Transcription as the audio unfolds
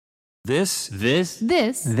This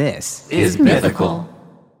is mythical.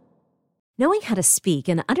 Knowing how to speak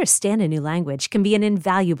and understand a new language can be an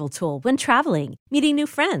invaluable tool when traveling, meeting new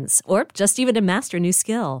friends, or just even to master a new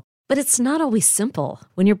skill. But it's not always simple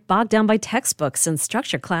when you're bogged down by textbooks and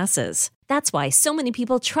structured classes. That's why so many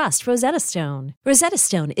people trust Rosetta Stone. Rosetta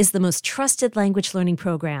Stone is the most trusted language learning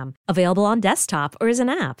program, available on desktop or as an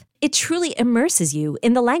app. It truly immerses you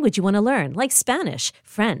in the language you want to learn, like Spanish,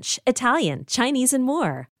 French, Italian, Chinese, and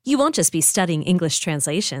more. You won't just be studying English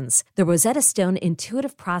translations. The Rosetta Stone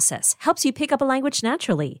intuitive process helps you pick up a language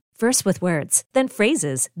naturally, first with words, then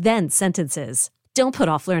phrases, then sentences. Don't put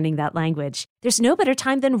off learning that language. There's no better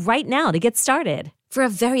time than right now to get started. For a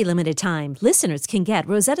very limited time, listeners can get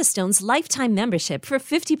Rosetta Stone's lifetime membership for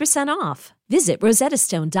 50% off. Visit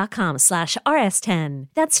rosettastone.com/rs10.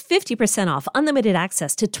 That's 50% off unlimited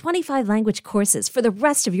access to 25 language courses for the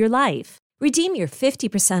rest of your life. Redeem your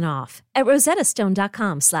 50% off at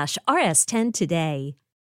rosettastone.com/rs10 today.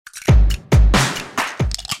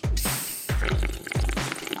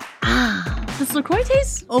 Does LaCroix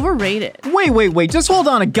taste overrated? Wait, just hold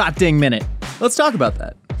on a goddamn minute. Let's talk about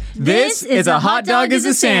that. This is a hot dog is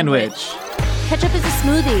a sandwich. Ketchup is a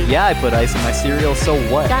smoothie. Yeah, I put ice in my cereal, so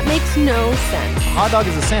what? That makes no sense. A hot dog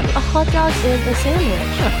is a sandwich. A hot dog is a sandwich.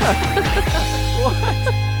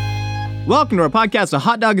 Welcome to our podcast, A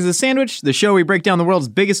Hot Dog is a Sandwich, the show where we break down the world's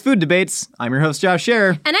biggest food debates. I'm your host, Josh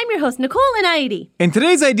Scherer. And I'm your host, Nicole Inaidi. And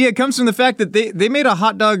today's idea comes from the fact that they made a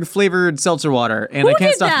hot dog flavored seltzer water. And Who I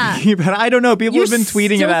can't did stop that? thinking about it. I don't know. People have been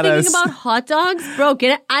tweeting about us. You're still thinking about hot dogs? Bro,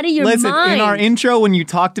 get it out of your Listen, mind. in our intro, when you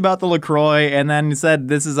talked about the LaCroix and then said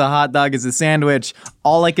this is a hot dog is a sandwich,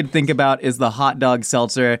 all I could think about is the hot dog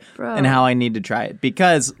seltzer and how I need to try it.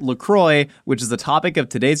 Because LaCroix, which is the topic of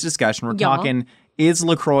today's discussion, we're talking... Is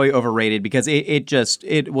LaCroix overrated? Because it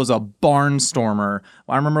was a barnstormer.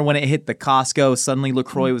 I remember when it hit the Costco, suddenly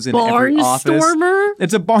LaCroix was in every office. Barnstormer?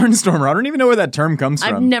 It's a barnstormer. I don't even know where that term comes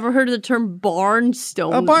from. I've never heard of the term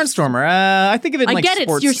barnstormer. A barnstormer. I think of it in like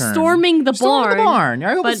sports You're terms. storming the barn. Storming the barn.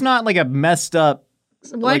 I hope it's not like a messed up...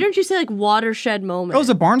 Why don't you say like watershed moment? Oh, is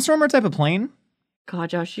a barnstormer a type of plane?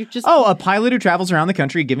 God, Josh, you just... Oh, a pilot who travels around the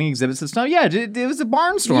country giving exhibits of stuff. Yeah, it was a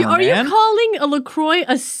barnstormer, Are man. you calling a LaCroix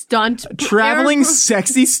a stunt? Traveling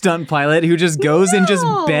sexy stunt pilot who just goes and just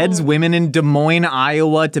beds women in Des Moines,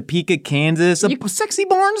 Iowa, Topeka, Kansas. A sexy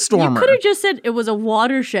barnstormer. You could have just said it was a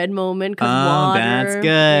watershed moment because water. That's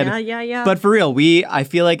good. Yeah. But for real, I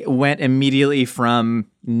feel like went immediately from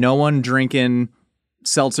no one drinking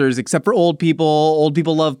seltzers except for old people. Old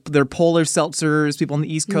people love their polar seltzers. People on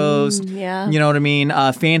the East Coast. Yeah. You know what I mean?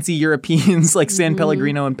 Fancy Europeans like San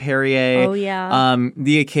Pellegrino and Perrier. Oh, yeah.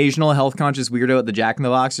 The occasional health conscious weirdo at the Jack in the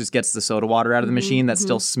Box just gets the soda water out of the machine that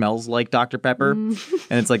still smells like Dr. Pepper. And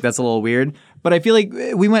it's like, that's a little weird. But I feel like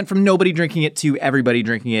we went from nobody drinking it to everybody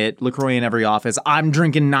drinking it. LaCroix in every office. I'm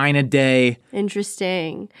drinking 9 a day.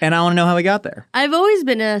 Interesting. And I want to know how we got there. I've always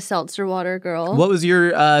been a seltzer water girl. What was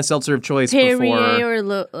your seltzer of choice Perrier before?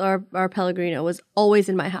 or Pellegrino was always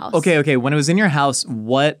in my house. Okay. When it was in your house,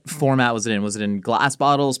 what format was it in? Was it in glass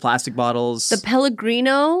bottles, plastic bottles? The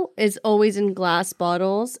Pellegrino is always in glass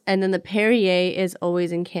bottles, and then the Perrier is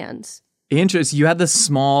always in cans. Interesting. You had the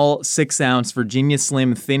small 6-ounce Virginia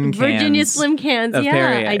Slim thin cans. Virginia Slim cans, yeah.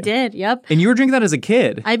 Perrier. I did, yep. And you were drinking that as a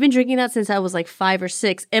kid. I've been drinking that since I was like 5 or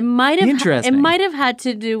 6. It might have had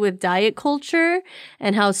to do with diet culture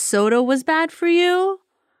and how soda was bad for you.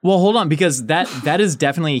 Well, hold on, because that is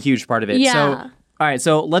definitely a huge part of it. Yeah. So, all right,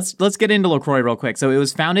 so let's get into LaCroix real quick. So it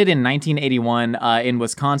was founded in 1981 in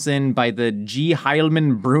Wisconsin by the G.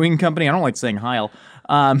 Heilman Brewing Company. I don't like saying Heil.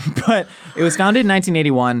 But it was founded in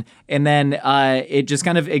 1981, and then it just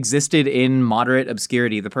kind of existed in moderate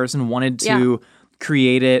obscurity. The person wanted to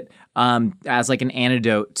create it as like an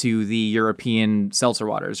antidote to the European seltzer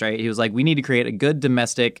waters, right? He was like, we need to create a good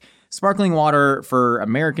domestic sparkling water for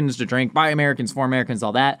Americans to drink, by Americans, for Americans,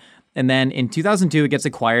 all that. And then in 2002, it gets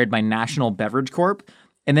acquired by National Beverage Corp.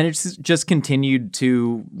 And then it's just continued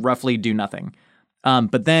to roughly do nothing.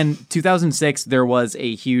 But then 2006, there was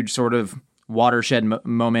a huge sort of watershed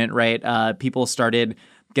moment, right? People started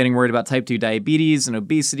getting worried about type 2 diabetes and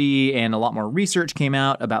obesity, and a lot more research came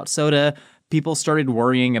out about soda. People started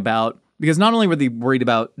worrying about, because not only were they worried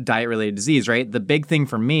about diet-related disease, right? The big thing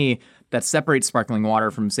for me that separates sparkling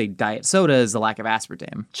water from, say, diet soda is the lack of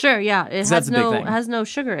aspartame. Sure, yeah. It has no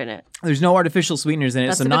sugar in it. There's no artificial sweeteners in it.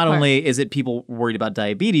 That's So not only is it people worried about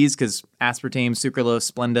diabetes, because aspartame,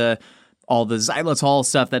 sucralose, Splenda, all the xylitol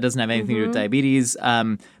stuff that doesn't have anything to do with diabetes,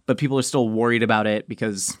 but people are still worried about it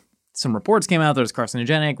because some reports came out that it was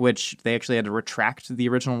carcinogenic, which they actually had to retract the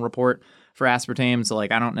original report for aspartame. So,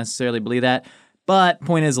 like, I don't necessarily believe that. But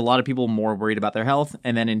point is, a lot of people more worried about their health.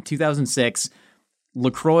 And then in 2006,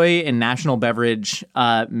 LaCroix and National Beverage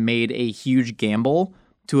made a huge gamble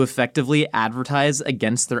to effectively advertise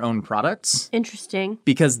against their own products. Interesting.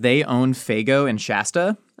 Because they own Faygo and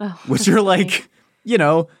Shasta, which are like,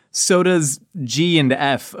 soda's G and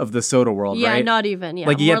F of the soda world, right? Yeah, not even. Yeah,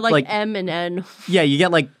 like you more get, like M and N. Yeah, you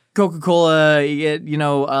get like Coca-Cola, you get,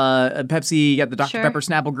 Pepsi, you get the Dr. Pepper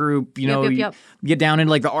Snapple Group, you get down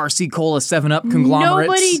into like the RC Cola 7-Up conglomerates.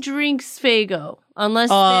 Nobody drinks Faygo unless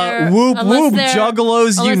they're...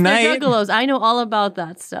 Juggalos unite. They're Juggalos. I know all about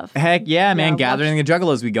that stuff. Heck yeah, man. Gathering the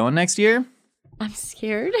Juggalos. We going next year? I'm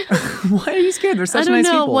scared. Why are you scared? They're such nice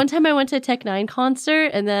people. One time I went to a Tech 9 concert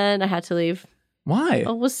and then I had to leave. Why?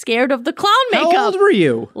 I was scared of the clown makeup. How old were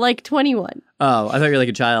you? Like 21. Oh, I thought you were like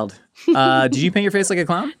a child. Did you paint your face like a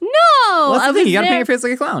clown? No. Well, that's the thing. You gotta paint your face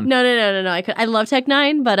like a clown. No. I love Tech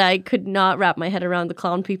 9, but I could not wrap my head around the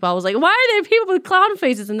clown people. I was like, why are there people with clown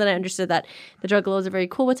faces? And then I understood that the Juggalos are very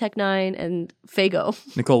cool with Tech 9 and Faygo.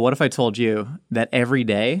 Nicole, what if I told you that every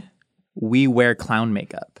day we wear clown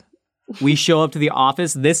makeup? We show up to the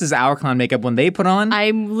office. This is our clown makeup. When they put on,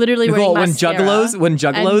 I'm literally Nicole, wearing mascara when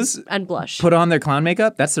Juggalos and blush put on their clown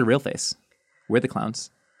makeup, that's their real face. We're the clowns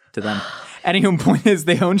to them. Anywho, point is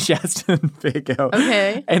they own Shasta and Faygo.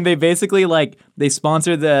 Okay. And they basically they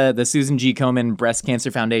sponsored the Susan G. Komen Breast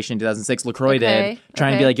Cancer Foundation in 2006. LaCroix did,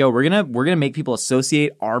 trying to be like, yo, we're gonna make people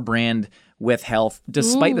associate our brand with health,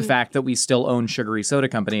 despite the fact that we still own sugary soda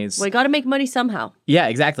companies. We got to make money somehow. Yeah,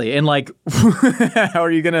 exactly. And how are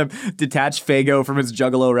you going to detach Faygo from its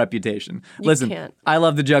Juggalo reputation? Listen, can't. I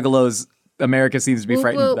love the Juggalos. America seems to be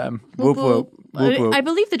frightened of them. Whoop, whoop. Whoop, whoop. I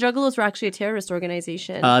believe the Juggalos were actually a terrorist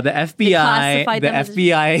organization. The FBI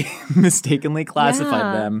mistakenly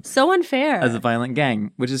classified them. So unfair. As a violent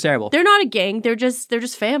gang, which is terrible. They're not a gang. They're just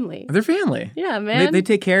family. They're family. Yeah, man. They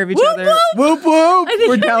take care of each whoop, other. Whoop. Whoop whoop.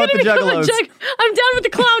 We're down with the Juggalos. I'm down with the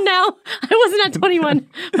clown now. I wasn't at 21,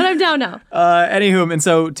 but I'm down now. Anywho, and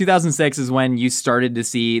so 2006 is when you started to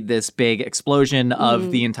see this big explosion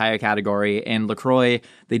of the entire category. And LaCroix,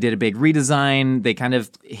 they did a big redesign. They kind of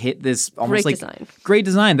hit this almost great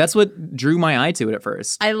design. That's what drew my eye to it at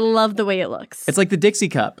first. I love the way it looks. It's like the Dixie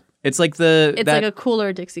Cup. It's like like a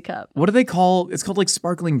cooler Dixie Cup. What do they call? It's called like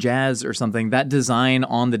Sparkling Jazz or something. That design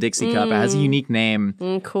on the Dixie Cup, it has a unique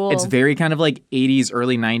name. Cool. It's very kind of like 80s,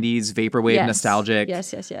 early 90s vaporwave nostalgic.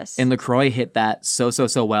 Yes. And LaCroix hit that so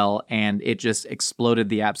well, and it just exploded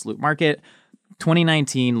the absolute market.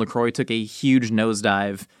 2019, LaCroix took a huge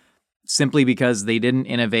nosedive simply because they didn't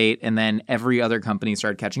innovate, and then every other company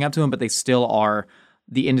started catching up to them, but they still are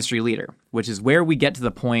the industry leader, which is where we get to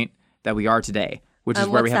the point that we are today, which is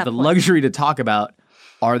where we have the luxury to talk about,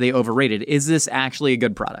 are they overrated? Is this actually a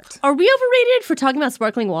good product? Are we overrated for talking about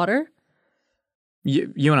sparkling water?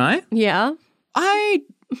 You and I? Yeah. I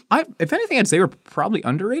if anything, I'd say we're probably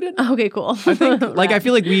underrated. Okay, cool. I think, I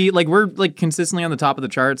feel like we're consistently on the top of the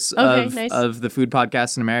charts of the food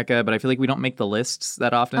podcasts in America, but I feel like we don't make the lists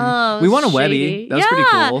that often. Oh, we won a Webby. That was pretty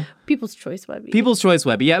cool. People's Choice Webby. People's Choice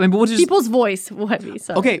Webby. Yeah, I mean, but People's Voice Webby.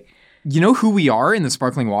 Sorry. Okay, you know who we are in the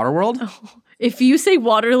sparkling water world? Oh, if you say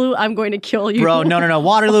Waterloo, I'm going to kill you. Bro, no.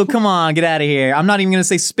 Waterloo, come on, get out of here. I'm not even going to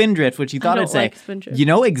say Spindrift, which you thought I'd say. Spindrift. You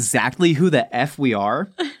know exactly who the F we are?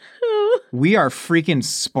 We are freaking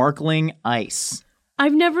sparkling ice.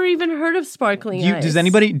 I've never even heard of sparkling ice. Does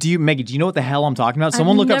anybody, Maggie, do you know what the hell I'm talking about?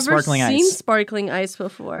 Someone look up sparkling ice. I've never seen sparkling ice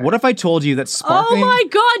before. What if I told you that sparkling... Oh my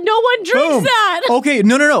God, no one drinks that! Okay,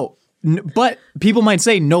 no. But people might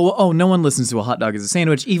say, no one listens to a hot dog as a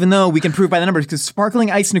sandwich, even though we can prove by the numbers, because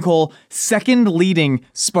sparkling ice, Nicole, second leading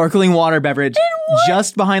sparkling water beverage,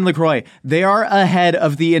 just behind LaCroix. They are ahead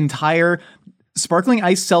of the entire... Sparkling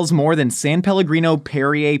ice sells more than San Pellegrino,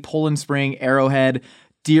 Perrier, Poland Spring, Arrowhead,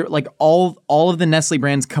 Deer, like all of the Nestle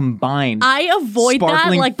brands combined. I avoid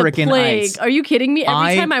that like the plague. Ice. Are you kidding me?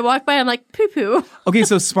 Every time I walk by, I'm like, poo-poo. Okay,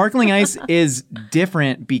 so sparkling ice is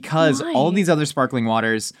different because all of these other sparkling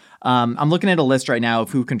waters, I'm looking at a list right now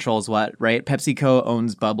of who controls what, right? PepsiCo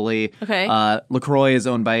owns Bubbly. Okay. LaCroix is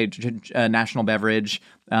owned by National Beverage.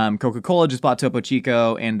 Coca-Cola just bought Topo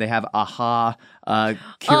Chico, and they have AHA,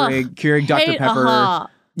 Keurig Dr. Pepper. AHA.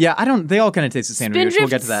 Yeah, they all kind of taste the same. We'll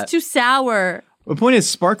get to that. It's too sour. The point is,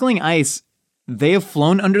 sparkling ice, they have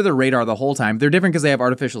flown under the radar the whole time. They're different because they have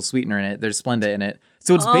artificial sweetener in it. There's Splenda in it.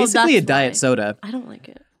 So it's basically a diet soda. I don't like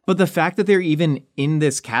it. But the fact that they're even in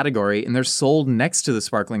this category and they're sold next to the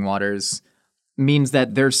sparkling waters means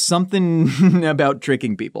that there's something about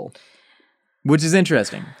tricking people, which is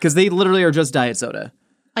interesting because they literally are just diet soda.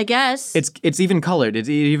 I guess. It's even colored. It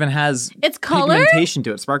even has pigmentation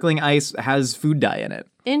to it. Sparkling ice has food dye in it.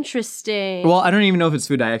 Interesting. Well, I don't even know if it's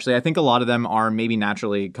food dye, actually. I think a lot of them are maybe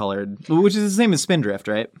naturally colored, which is the same as Spindrift,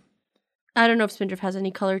 right? I don't know if Spindrift has any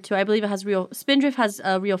color too. I believe it has Spindrift has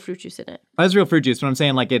real fruit juice in it. It has real fruit juice, but I'm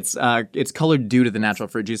saying like it's colored due to the natural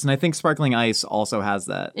fruit juice, and I think sparkling ice also has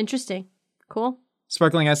that. Interesting. Cool.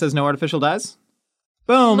 Sparkling ice has no artificial dyes?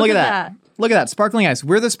 Boom, look at that. Look at that. Sparkling ice.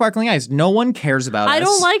 We're the sparkling ice. No one cares about us. I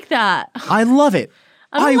don't like that. I love it.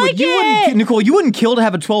 I don't like it. Nicole, you wouldn't kill to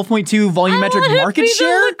have a 12.2 volumetric market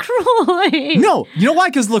share? LaCroix. No. You know why?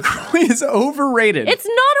 Because LaCroix is overrated. It's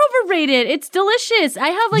not overrated. It's delicious. I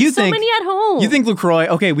have many at home. You think LaCroix,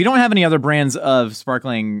 okay, we don't have any other brands of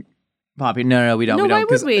sparkling poppy. No, we don't. No, we don't. why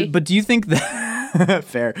would we? But do you think that,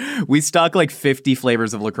 fair, we stock like 50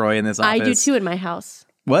 flavors of LaCroix in this office? I do too in my house.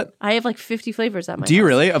 What? I have like 50 flavors at my house. Do you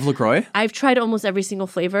really? Of LaCroix? I've tried almost every single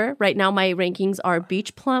flavor. Right now, my rankings are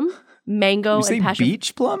beach plum, mango, you say and passion.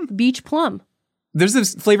 Beach plum? Beach plum. There's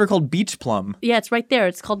this flavor called beach plum. Yeah, it's right there.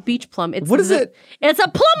 It's called beach plum. What is it? It's a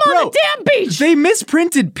plum on a damn beach. They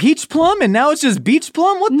misprinted peach plum and now it's just beach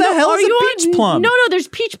plum? What the hell is a beach plum? No, there's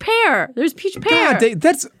peach pear. There's peach pear. God,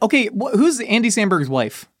 that's okay. Who's Andy Samberg's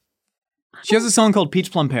wife? She has a song called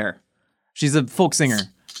Peach Plum Pear. She's a folk singer.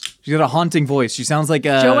 She's got a haunting voice. She sounds like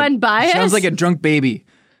a Joanne Baez? She sounds like a drunk baby.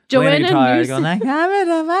 Joanne Is she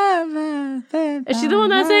the one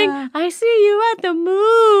that sang, I see you at the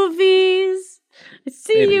movies. I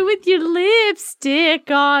see you with your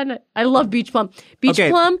lipstick on. I love beach plum. Beach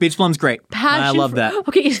plum. Beach plum's great. Passion I love that.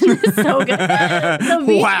 Okay, it's so good. So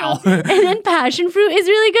Wow. Plum. And then passion fruit is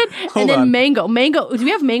really good. Hold and then on. mango. Mango. Do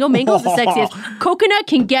we have mango? Mango's the sexiest. Coconut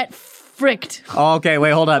can get fricked. Oh, okay,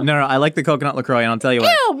 wait, hold up. No, I like the coconut LaCroix, and I'll tell you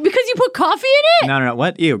what. Ew, because you put coffee in it? No.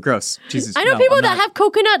 What? Ew, gross. Jesus. I know people that have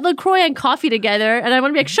coconut LaCroix and coffee together, and I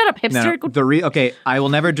want to be like, shut up, hipster. No, okay, I will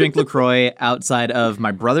never drink LaCroix outside of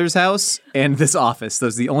my brother's house and this office.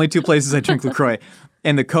 Those are the only two places I drink LaCroix.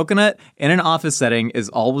 And the coconut in an office setting is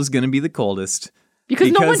always going to be the coldest.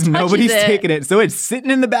 Because no one touches nobody's it. taking it. So it's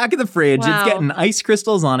sitting in the back of the fridge. Wow. It's getting ice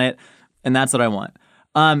crystals on it, and that's what I want.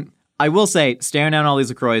 I will say, staring down all these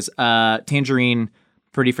LaCroix, Tangerine,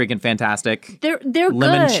 pretty freaking fantastic. They're good.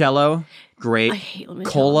 Limoncello, great. I hate limoncello.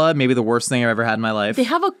 Cola, maybe the worst thing I've ever had in my life. They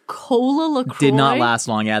have a cola LaCroix. Did not last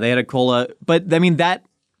long. Yeah, they had a cola. But, I mean, that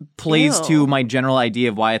plays to my general idea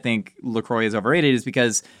of why I think LaCroix is overrated is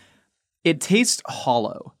because it tastes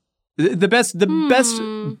hollow. The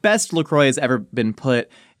best LaCroix has ever been put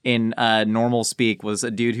in normal speak was a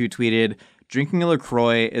dude who tweeted, drinking a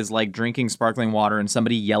LaCroix is like drinking sparkling water and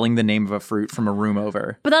somebody yelling the name of a fruit from a room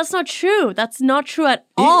over. But that's not true. That's not true at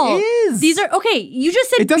all. It is. These are, okay, you just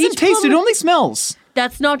said it doesn't beach taste, plum. it only smells.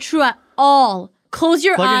 That's not true at all. Close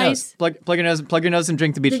your eyes. Plug your nose and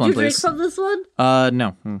drink the beach plum, Did you drink please. from this one?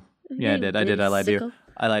 No. Yeah, I did. I lied to you.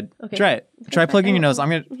 I lied. Okay. Try it. Try plugging your nose. I'm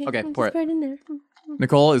going to, okay, pour it. Right in there.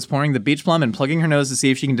 Nicole is pouring the beach plum and plugging her nose to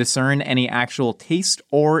see if she can discern any actual taste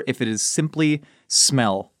or if it is simply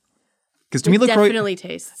smell. Because to me, LaCroix definitely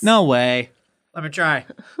tastes. No way. Let me try.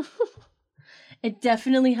 It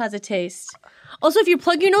definitely has a taste. Also, if you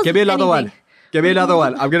plug your nose, Give me another one. Give me another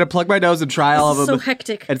one. I'm gonna plug my nose and try all of them. So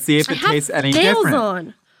hectic. And see if it tastes any nails different.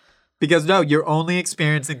 On. Because no, you're only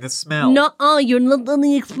experiencing the smell. You're not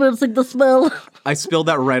only experiencing the smell. I spilled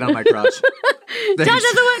that right on my crotch. Josh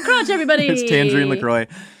has a wet crotch, everybody. It's Tangerine LaCroix.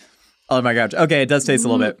 Oh my gosh. Okay, it does taste a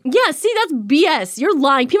little bit. Yeah, see, that's BS. You're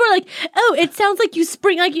lying. People are like, oh, it sounds like you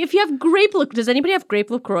spring, like if you have grape LaCroix. Does anybody have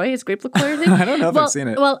grape LaCroix? Is grape LaCroix a thing? I don't know if I've seen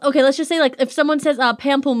it. Well, okay, let's just say like if someone says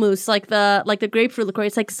pamplemousse, like the grapefruit LaCroix,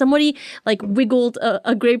 it's like somebody like wiggled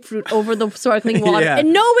a grapefruit over the sparkling water. Yeah.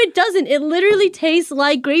 And no, it doesn't. It literally tastes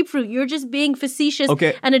like grapefruit. You're just being facetious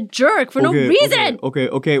and a jerk for no reason.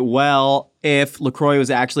 Okay. Well, if LaCroix was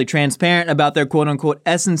actually transparent about their quote-unquote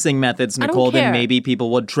essencing methods, Nicole, then maybe people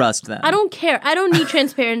would trust them. I don't care. I don't need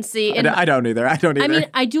transparency. I don't either. I mean,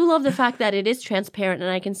 I do love the fact that it is transparent and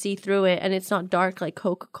I can see through it and it's not dark like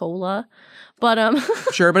Coca-Cola. But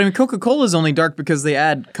Sure, but I mean Coca-Cola is only dark because they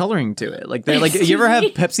add coloring to it. Like you ever have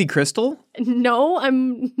Pepsi Crystal? No,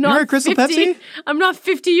 I'm not. You remember Crystal 50. Pepsi? I'm not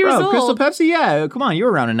 50 years old. Crystal Pepsi? Yeah, come on, you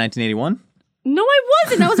were around in 1981. No, I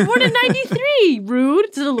wasn't. I was born in 93.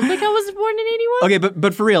 Rude. Does it look like I was born in 81? Okay,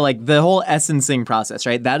 but for real, like the whole essencing process,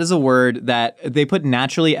 right? That is a word that they put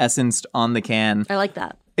naturally essenced on the can. I like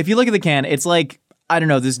that. If you look at the can, it's like, I don't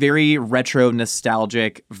know, this very retro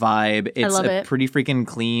nostalgic vibe. It's a pretty freaking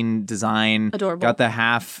clean design. Adorable. Got the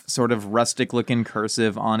half sort of rustic looking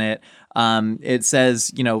cursive on it. It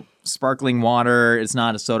says, sparkling water. It's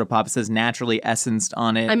not a soda pop. It says naturally essenced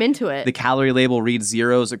on it. I'm into it. The calorie label reads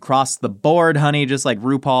zeros across the board, honey, just like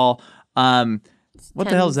RuPaul. What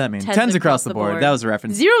the hell does that mean? Tens across the board. That was a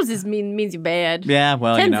reference. Zeros means you're bad. Yeah,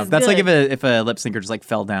 well, Tens is that's good. like if a lip syncer just like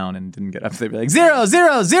fell down and didn't get up, they'd be like,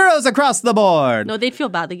 zeros across the board. No, they'd feel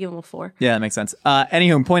bad. They give them a 4. Yeah, that makes sense.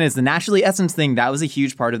 Anywho, point is, the naturally essence thing, that was a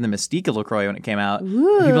huge part of the mystique of LaCroix when it came out. People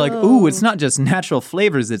were like, ooh, it's not just natural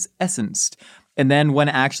flavors, it's essenced. And then when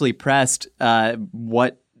actually pressed, as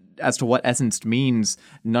to what essenced means,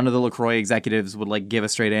 none of the LaCroix executives would like give a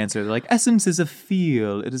straight answer. They're like, essence is a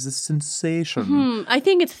feel. It is a sensation. I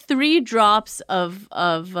think it's 3 drops of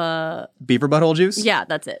Beaver butthole juice? yeah,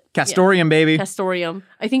 that's it. Castoreum, baby. Castoreum.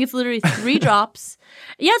 I think it's literally 3 drops.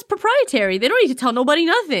 Yeah, it's proprietary. They don't need to tell nobody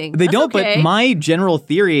nothing. They That's don't, okay. but my general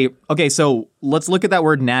theory... Okay, so let's look at that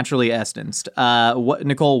word naturally essenced.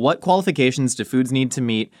 Nicole, what qualifications do foods need to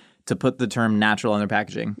meet to put the term natural on their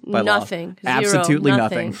packaging by law? Nothing. Zero. Absolutely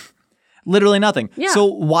nothing. Literally nothing. Yeah. So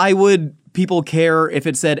why would people care if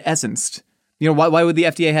it said essenced? You know, why would the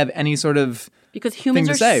FDA have any sort of... Because humans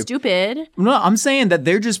thing are to say? stupid. No, I'm saying that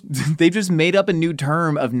they just made up a new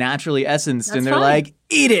term of naturally essenced, and they're fine. like,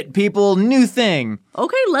 eat it, people, new thing.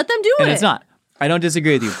 Okay, let them do it. And it's not. I don't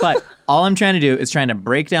disagree with you, but all I'm trying to do is trying to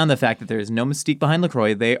break down the fact that there is no mystique behind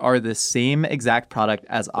LaCroix. They are the same exact product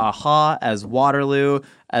as Aha, as Waterloo,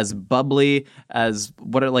 as Bubbly, as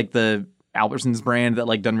what are like the Albertsons brand that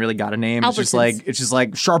like doesn't really got a name. It's just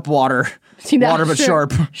like sharp water, water but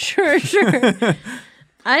sharp. Sure.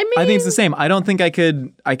 I mean, I think it's the same. I don't think I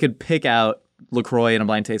could pick out LaCroix in a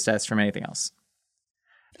blind taste test from anything else.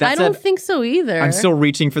 I don't think so either. I'm still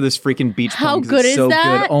reaching for this freaking beach plum. How 'cause good it's is so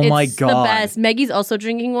that? Good. Oh my It's god, the best. Maggie's also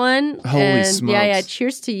drinking one. Holy and smokes. Yeah.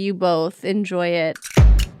 Cheers to you both. Enjoy it.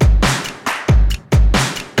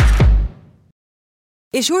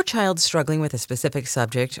 Is your child struggling with a specific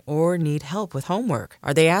subject or need help with homework?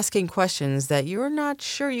 Are they asking questions that you're not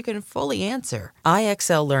sure you can fully answer?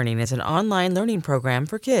 IXL Learning is an online learning program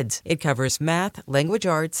for kids. It covers math, language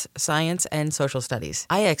arts, science, and social studies.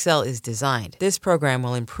 IXL is designed. This program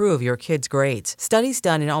will improve your kids' grades. Studies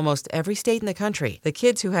done in almost every state in the country. The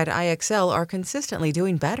kids who had IXL are consistently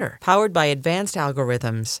doing better. Powered by advanced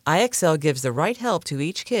algorithms, IXL gives the right help to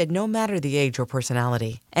each kid no matter the age or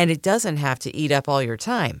personality. And it doesn't have to eat up all your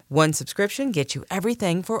time. One subscription gets you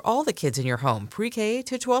everything for all the kids in your home, pre-K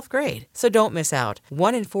to 12th grade. So don't miss out.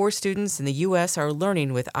 1 in 4 students in the U.S. are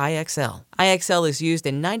learning with IXL. IXL is used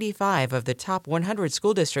in 95 of the top 100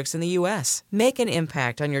 school districts in the U.S. Make an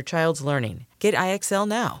impact on your child's learning. Get IXL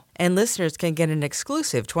now. And listeners can get an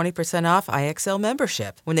exclusive 20% off IXL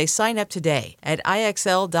membership when they sign up today at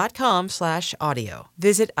IXL.com/audio.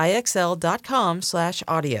 Visit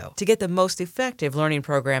IXL.com/audio to get the most effective learning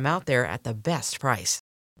program out there at the best price.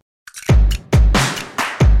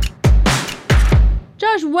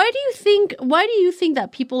 Josh, why do you think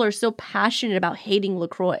that people are so passionate about hating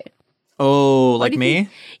LaCroix? Oh, like me?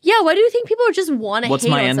 Yeah, why do you think people just want to hate What's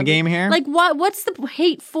my on end something? game here? Like, what's the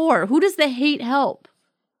hate for? Who does the hate help?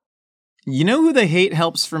 You know who the hate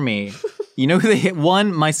helps for me? You know who the hate?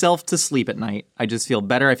 One, myself to sleep at night. I just feel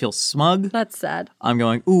better. I feel smug. That's sad. I'm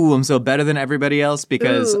going, ooh, I'm so better than everybody else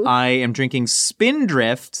because Ooh. I am drinking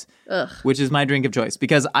Spindrift, which is my drink of choice.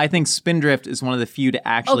 Because I think Spindrift is one of the few to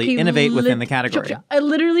actually innovate within the category. I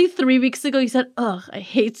literally 3 weeks ago you said, "Ugh, I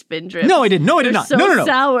hate Spindrift." No, I did. No, I did They're not. So no.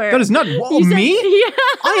 sour. That is not You said- me. Yeah.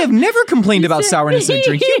 I have never complained about said- sourness in a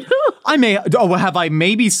drink. You- Have I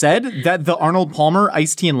maybe said that the Arnold Palmer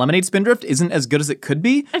iced tea and lemonade Spindrift isn't as good as it could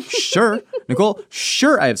be? Sure, Nicole.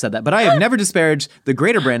 Sure, I have said that, but I have never disparaged the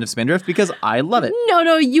greater brand of Spindrift because I love it.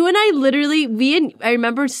 No, you and I literally, I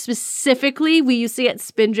remember specifically, we used to get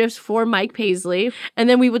Spindrifts for Mike Paisley, and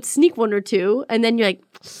then we would sneak one or two, and then you're like,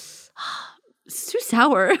 it's too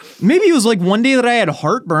sour. Maybe it was like one day that I had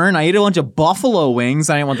heartburn. I ate a bunch of buffalo wings.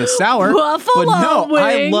 I didn't want the sour. Buffalo but no,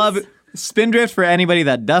 I wings. love Spindrift for anybody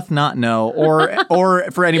that doth not know, or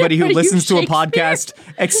for anybody who Are you listens to a Shakespeare? podcast,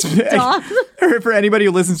 Doth? or for anybody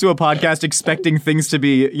who listens to a podcast expecting things to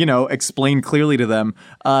be, explained clearly to them.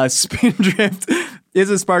 Spindrift is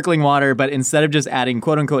a sparkling water, but instead of just adding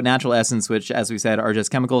quote unquote natural essence, which as we said are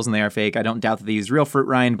just chemicals and they are fake, I don't doubt that they use real fruit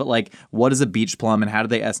rind, but like what is a beach plum and how do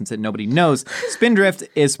they essence it? Nobody knows. Spindrift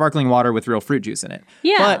is sparkling water with real fruit juice in it.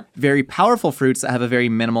 Yeah. But very powerful fruits that have a very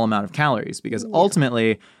minimal amount of calories because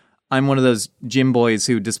ultimately I'm one of those gym boys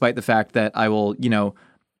who, despite the fact that I will,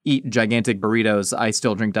 eat gigantic burritos, I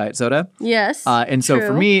still drink diet soda. Yes. And so true.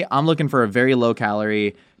 for me, I'm looking for a very low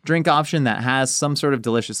calorie drink option that has some sort of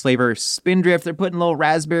delicious flavor. Spindrift, they're putting a little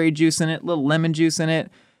raspberry juice in it, a little lemon juice in it.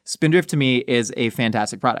 Spindrift to me is a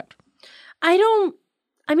fantastic product. I don't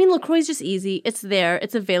I mean, LaCroix is just easy. It's there.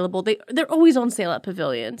 It's available. They're always on sale at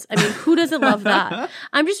pavilions. I mean, who doesn't love that?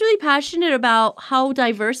 I'm just really passionate about how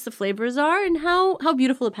diverse the flavors are and how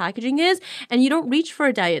beautiful the packaging is. And you don't reach for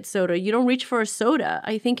a diet soda. You don't reach for a soda.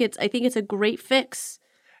 I think it's a great fix.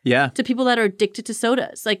 Yeah. To people that are addicted to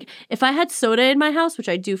sodas. Like, if I had soda in my house, which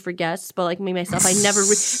I do for guests, but like me myself, I never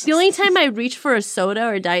the only time I reach for a soda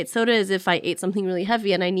or a diet soda is if I ate something really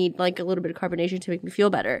heavy and I need like a little bit of carbonation to make me feel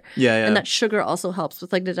better. Yeah. And that sugar also helps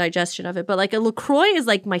with like the digestion of it. But like a LaCroix is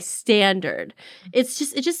like my standard. It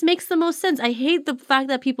just makes the most sense. I hate the fact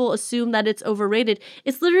that people assume that it's overrated.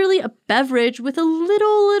 It's literally a beverage with a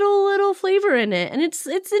little flavor in it. And it's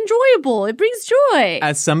enjoyable. It brings joy.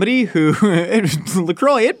 As somebody who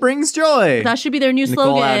LaCroix, it brings joy. That should be their new Nicole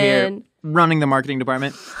slogan. Out here running the marketing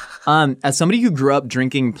department. As somebody who grew up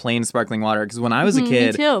drinking plain sparkling water, because when I was a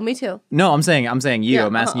kid, Me too. No, I'm saying you. Yeah.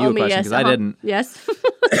 I'm asking you a question because I didn't. Yes.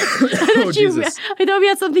 Oh, Jesus. I thought we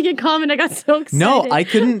had something in common. I got so excited. No, I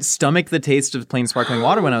couldn't stomach the taste of plain sparkling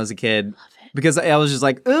water when I was a kid because I was just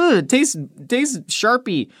like, ugh, it tastes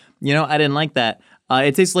Sharpie. You know, I didn't like that.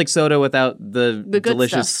 It tastes like soda without the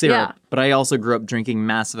delicious stuff. syrup. Yeah. But I also grew up drinking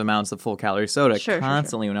massive amounts of full-calorie soda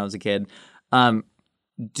constantly when I was a kid.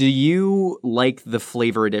 Do you like the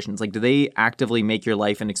flavor additions? Like, do they actively make your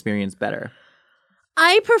life and experience better?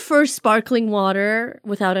 I prefer sparkling water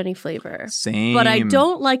without any flavor. Same. But I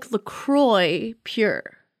don't like LaCroix pure.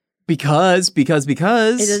 Because It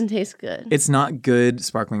doesn't taste good. it's not good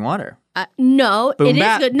sparkling water. No, Boom it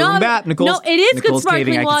bap, is good. No, boom bap. no, it is Nicole's good sparkling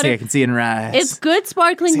caving. water. I can see it in her eyes. It's good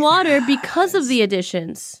sparkling water because of the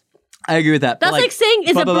additions. I agree with that. That's like saying,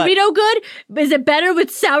 is a burrito good? Is it better with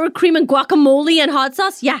sour cream and guacamole and hot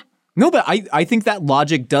sauce? Yeah. No, but I think that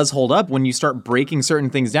logic does hold up when you start breaking certain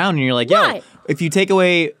things down and you're like, Right. if you take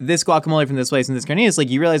away this guacamole from this place and this carnitas, like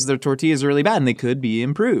you realize their tortillas are really bad and they could be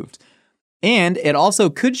improved. And it also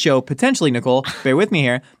could show, potentially, Nicole, bear with me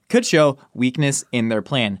here, could show weakness in their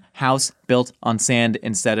plan. House built on sand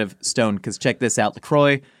instead of stone. Because check this out,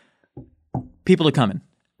 LaCroix, people are coming.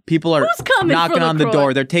 People are knocking on the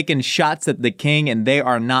door. They're taking shots at the king, and they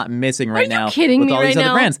are not missing right now. Are you kidding with me all these right other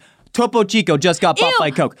now? brands. Topo Chico just got bought by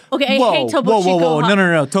Coke. Okay, I whoa, hate Topo whoa, Chico. Whoa,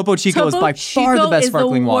 no. Topo Chico is by far the best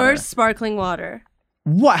sparkling water. Worst sparkling water.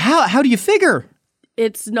 What? How do you figure?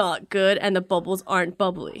 It's not good, and the bubbles aren't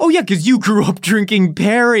bubbly. Oh yeah, because you grew up drinking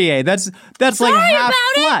Perrier. That's like half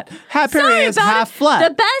flat. Perrier is half flat.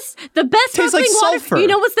 The best Tastes sparkling like water. sulfur. You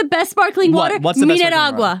know what's the best sparkling water? What's the best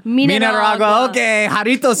sparkling water? Mineragua. Okay,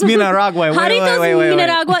 Jarritos Mineragua. Jarritos wait.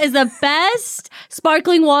 Mineragua is the best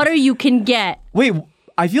sparkling water you can get. Wait,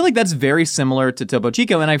 I feel like that's very similar to Topo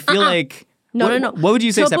Chico, and I feel like No. What would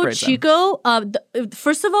you say Topo separates Chico,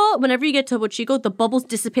 first of all, whenever you get Topo Chico, the bubbles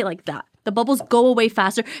dissipate like that. The bubbles go away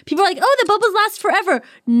faster. People are like, oh, the bubbles last forever.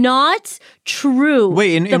 Not true.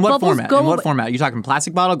 Wait, in what format? In what away. format? You talking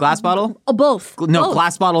plastic bottle, glass bottle? Both. No, Both.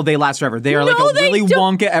 glass bottle, they last forever. They are like No, a Willy they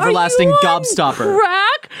don't. Wonka Are everlasting you on gobstopper.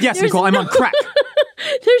 Crack? Yes, Nicole, I'm on crack.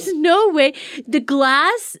 There's no way. The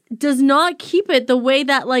glass does not keep it the way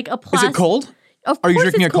that like a Is plastic. it cold? Of Are you course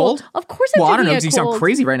drinking it's it cold? Of course I'm Well, I don't drinking know, it because you sound cold.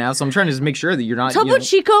 crazy right now, so I'm trying to just make sure that you're not. Topo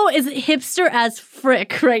Chico is hipster as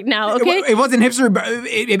frick right now, okay? It wasn't hipster, but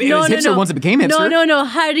it was hipster once it became hipster. No.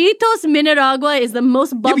 Jarritos Mineragua is the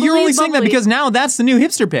most bubbly. Yeah, but you're only saying that because now that's the new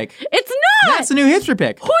hipster pick. It's not! That's the new hipster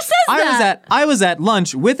pick. Who says that? I was at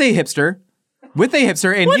lunch with a hipster, and What's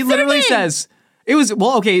he literally their name? says, it was,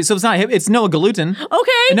 well, okay, so it's not hip, it's Noah Galutin.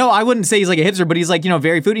 Okay. No, I wouldn't say he's like a hipster, but he's like,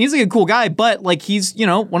 very foodie. He's like a cool guy, but like he's,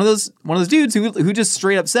 one of those dudes who just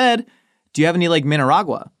straight up said, do you have any like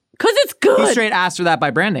Mineragua? Because it's good. He straight asked her that by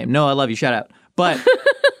brand name. No, I love you, shout out. But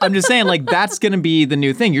I'm just saying, like, that's going to be the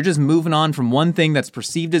new thing. You're just moving on from one thing that's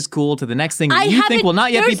perceived as cool to the next thing that you think will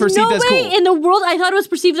not yet be perceived as cool. There's no way in the world I thought it was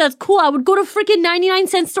perceived as cool. I would go to freaking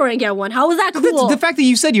 99-cent store and get one. How was that cool? The fact that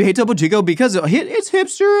you said you hate Topo Chico because it's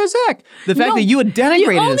hipster as heck. The fact that you would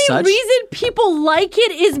denigrate it as such. The only reason people like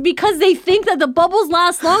it is because they think that the bubbles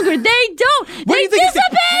last longer. They don't. They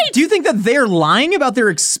dissipate! Do you think that they're lying about their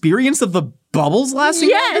experience of the bubbles lasting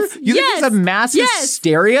longer? You think there's a mass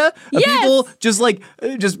hysteria of people just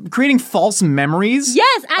creating false memories?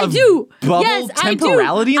 Yes, I do. Bubble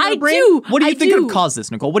temporality in their brain? What do you think could have caused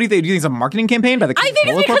this, Nicole? What do you think? Do you think it's a marketing campaign by the Coca-Cola I think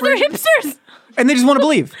it's because they're hipsters. And they just want to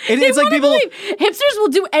believe. It's like people. Hipsters will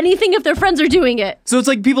do anything if their friends are doing it. So it's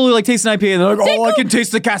like people who like taste an IPA and they're like, I can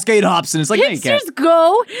taste the Cascade hops. And it's like, no, you can't.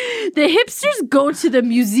 The hipsters go to the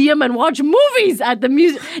museum and watch movies at the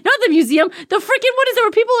museum. Not the museum. The freaking, what is it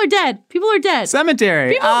where people are dead? People are dead.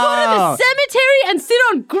 Cemetery. People go to the cemetery and sit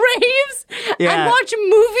on graves and watch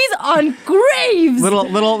movies on graves.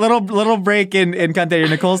 Little break in content here.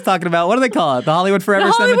 Nicole's talking about, what do they call it? The Hollywood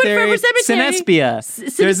Forever Cemetery? Cinespia.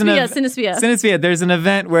 Cinespia. There's an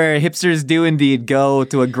event where hipsters do indeed go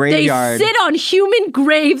to a graveyard. They sit on human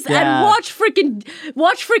graves and watch freaking,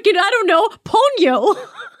 I don't know, Ponyo.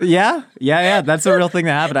 Yeah. That's a real thing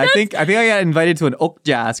that happened. I think I got invited to an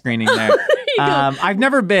Okja screening there. I've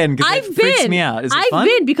never been because it freaks me out. Is it fun? I've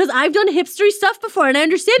been because I've done hipstery stuff before and I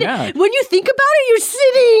understand it. When you think about it, you're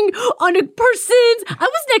sitting on a person's. I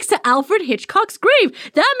was next to Alfred Hitchcock's grave.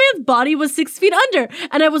 That man's body was 6 feet under,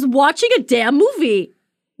 and I was watching a damn movie.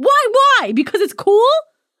 Why? Because it's cool?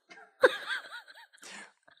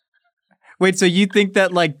 Wait, so you think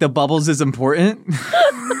that like the bubbles is important?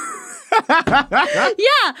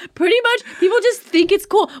 Yeah, pretty much. People just think it's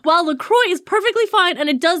cool. While LaCroix is perfectly fine and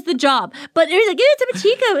it does the job. But it's like, it's a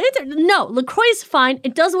Chico. No, LaCroix is fine.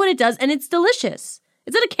 It does what it does and it's delicious.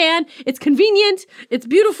 It's in a can. It's convenient. It's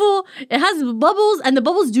beautiful. It has bubbles and the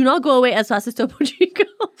bubbles do not go away as fast as Topo Chico.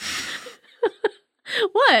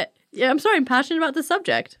 What? Yeah, I'm sorry. I'm passionate about this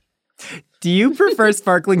subject. Do you prefer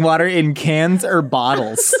sparkling water in cans or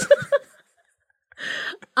bottles?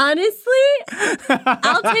 Honestly,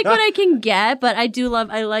 I'll take what I can get, but I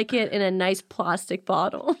like it in a nice plastic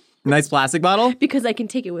bottle. Nice plastic bottle? Because I can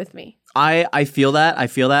take it with me. I feel that.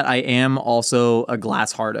 I am also a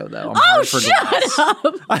glass hardo, though. I'm hard for glass. Up!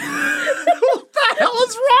 What the hell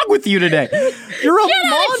is wrong with you today? You're a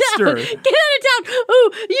monster. Get out of town.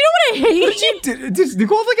 Ooh, you know what I hate? Does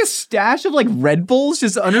Nicole have like a stash of like Red Bulls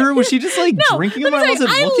just under her? Was she just like drinking them? I love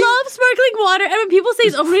sparkling water, and when people say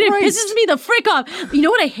it's overrated, it pisses me the frick off. You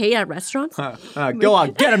know what I hate at restaurants? Go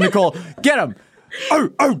on, get him, Nicole. Get him.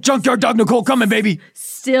 Oh, junkyard dog Nicole coming, baby.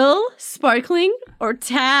 Still, sparkling, or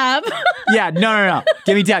tab? Yeah, no.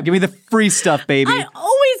 Give me tab. Give me the free stuff, baby. I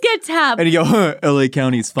always get tab. And you go, LA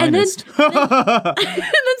County's finest. And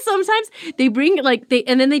then sometimes they bring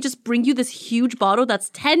they just bring you this huge bottle that's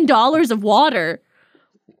 $10 of water.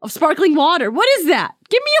 Of sparkling water. What is that?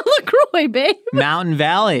 Give me a LaCroix, babe. Mountain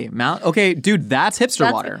Valley. Okay, dude, that's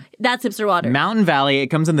hipster water. That's hipster water. Mountain Valley. It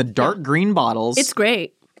comes in the dark green bottles. It's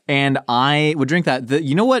great. And I would drink that.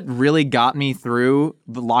 You know what really got me through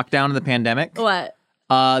the lockdown and the pandemic? What?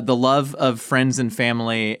 The love of friends and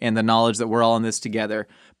family and the knowledge that we're all in this together.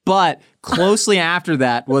 But closely after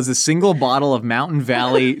that was a single bottle of Mountain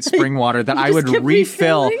Valley spring water that I would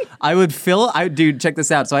refill. Dude, check this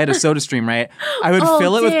out. So I had a SodaStream, right? I would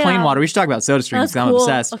fill it with plain water. We should talk about SodaStream because I'm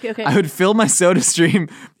obsessed. Okay. I would fill my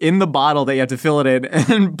SodaStream in the bottle that you have to fill it in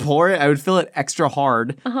and pour it. I would fill it extra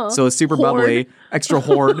hard. So it's super bubbly, extra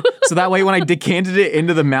hoard. So that way when I decanted it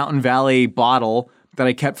into the Mountain Valley bottle that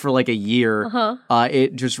I kept for like a year,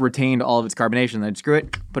 it just retained all of its carbonation. I'd screw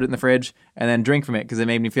it, put it in the fridge, and then drink from it because it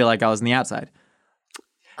made me feel like I was on the outside.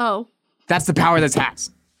 Oh. That's the power this has.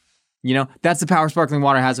 You know, that's the power sparkling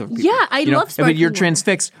water has over people. Yeah, I love sparkling But you're water.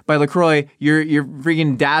 transfixed by LaCroix. You're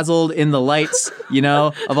freaking dazzled in the lights,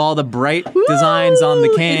 of all the bright designs on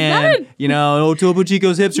the can. Topo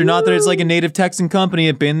Chico's hipster. Not that it's like a native Texan company.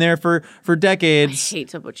 It's been there for decades. I hate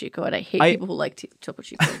Topo Chico, and I hate people who like Topo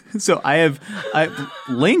Chico. So I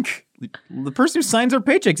Link, the person who signs our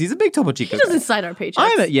paychecks, he's a big Topo Chico He doesn't sign our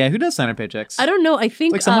paychecks. Who does sign our paychecks? I don't know. I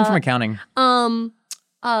think like someone from accounting.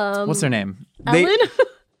 What's their name? Ellen?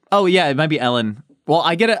 Oh yeah, it might be Ellen. Well,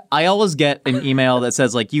 I always get an email that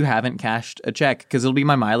says like you haven't cashed a check because it'll be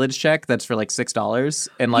my mileage check that's for like $6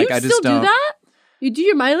 and like you I just still do that? You do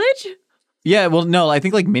your mileage? Yeah, well, no, I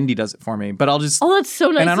think like Mindy does it for me, but I'll just. Oh, that's so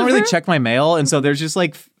nice. And I don't of really her. check my mail, and so there's just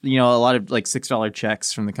like a lot of like $6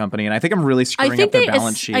 checks from the company, and I think I'm really screwing up their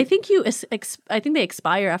balance sheet. I think they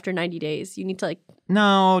expire after 90 days. You need to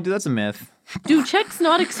No, dude, that's a myth. Do checks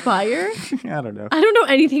not expire? I don't know. I don't know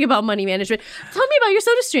anything about money management. Tell me about your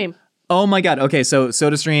SodaStream. Oh my God. Okay, so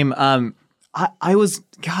SodaStream.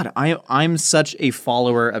 I'm such a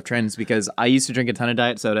follower of trends because I used to drink a ton of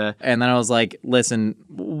diet soda, and then I was like, listen,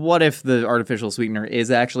 what if the artificial sweetener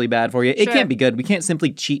is actually bad for you? It can't be good. We can't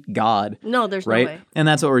simply cheat God. No, there's right? no way. And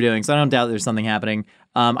that's what we're doing. So I don't doubt there's something happening.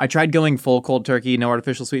 I tried going full cold turkey, no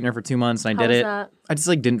artificial sweetener for 2 months, and I did it. That? I just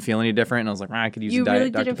didn't feel any different, and I was like, I could use a diet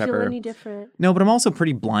really Dr. didn't Pepper. feel any different. No, but I'm also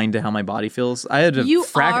pretty blind to how my body feels. I had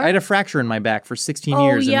a fracture in my back for 16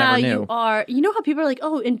 years and never knew. You are. You know how people are like,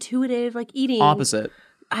 oh, intuitive, like eating. Opposite.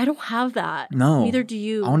 I don't have that. No. Neither do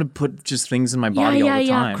you. I want to put just things in my body all the time.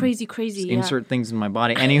 Yeah. Crazy. Just insert things in my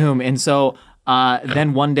body. Anywho, and so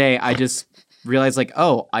then one day I just realized like,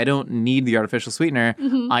 oh, I don't need the artificial sweetener.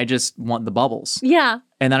 I just want the bubbles. Yeah.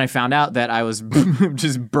 And then I found out that I was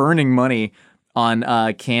just burning money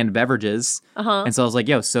on canned beverages. And so I was like,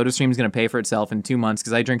 yo, SodaStream's going to pay for itself in 2 months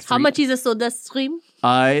because I drink 3. How much is a SodaStream?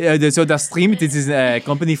 The SodaStream, this is a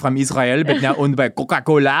company from Israel, but now owned by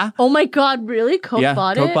Coca-Cola. Oh my God, really? Coke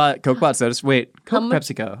bought it? Coke bought SodaStream. Wait, Coke,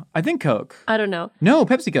 PepsiCo? I think Coke. I don't know. No,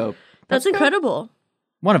 PepsiCo. That's incredible.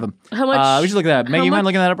 One of them. How much? We should look that up. Maggie, you mind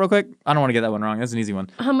looking that up real quick? I don't want to get that one wrong. That's an easy one.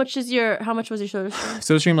 How much was your SodaStream?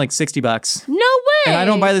 SodaStream like $60. No way! And I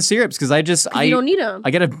don't buy the syrups because I don't need them.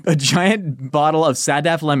 I get a giant bottle of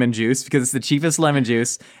Sadaf lemon juice because it's the cheapest lemon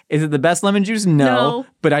juice. Is it the best lemon juice? No.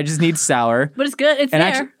 But I just need sour. But it's good. It's and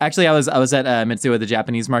there. Actually, I was at Mitsuo, the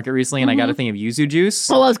Japanese market recently, and I got a thing of yuzu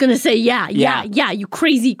juice. Oh, I was gonna say yeah. You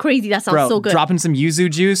crazy. That sounds so good. Dropping some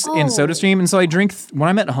yuzu juice in SodaStream, and so I drink when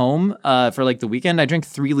I'm at home for like the weekend. I drink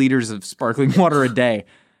 3 liters of sparkling water a day.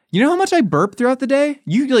 You know how much I burp throughout the day?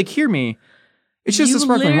 You like hear me. It's just the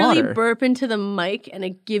sparkling water. You literally burp into the mic and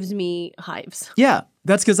it gives me hives. Yeah,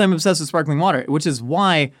 that's because I'm obsessed with sparkling water, which is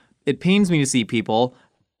why it pains me to see people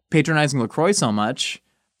patronizing LaCroix so much,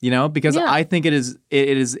 because I think it is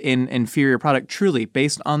an inferior product, truly,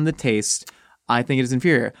 based on the taste. I think it is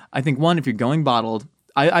inferior. I think, one, if you're going bottled,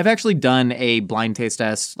 I've actually done a blind taste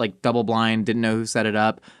test, like double blind, didn't know who set it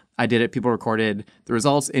up. I did it. People recorded the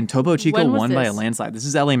results. And Topo Chico won by a landslide. This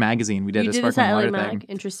is LA Magazine. We did a sparkling water thing.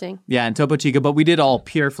 Interesting. Yeah, and Topo Chico, but we did all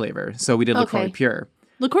pure flavor. So we did LaCroix Pure.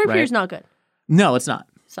 LaCroix Pure is not good. No, it's not.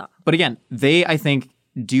 So. But again, they, I think,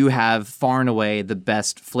 do have far and away the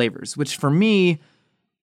best flavors, which for me,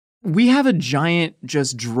 we have a giant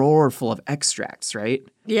just drawer full of extracts, right?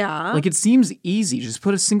 Yeah. Like it seems easy. Just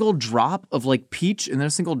put a single drop of like peach and then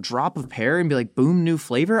a single drop of pear and be like, boom, new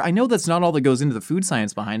flavor. I know that's not all that goes into the food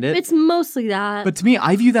science behind it. It's mostly that. But to me,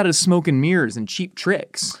 I view that as smoke and mirrors and cheap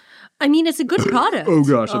tricks. I mean, it's a good product. I'm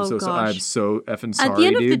so effing sorry, At the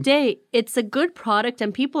end of the dude. day, it's a good product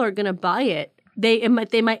and people are going to buy it. It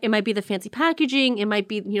might be the fancy packaging. It might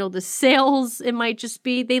be, the sales. It might just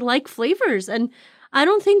be they like flavors. And I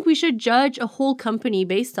don't think we should judge a whole company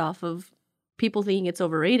based off of people thinking it's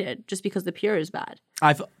overrated just because the pure is bad.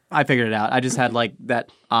 I figured it out. I just had like that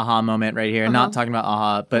aha moment right here. Not talking about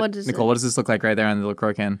aha, but Nicole, what does this look like right there on the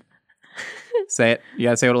LaCroix can? Say it. You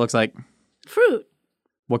gotta say what it looks like. Fruit.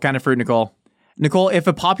 What kind of fruit, Nicole? Nicole, if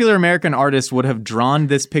a popular American artist would have drawn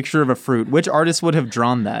this picture of a fruit, which artist would have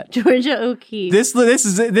drawn that? Georgia O'Keeffe. This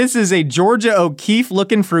is a Georgia O'Keeffe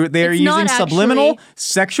looking fruit. They are using subliminal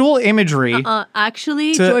sexual imagery.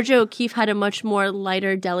 Actually, Georgia O'Keeffe had a much more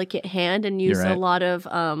lighter, delicate hand and used a lot of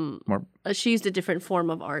she used a different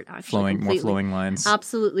form of art. Actually, more flowing lines.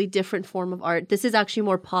 Absolutely different form of art. This is actually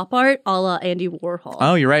more pop art, a la Andy Warhol.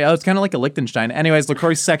 Oh, you're right. Oh, it's kind of like a Liechtenstein. Anyways,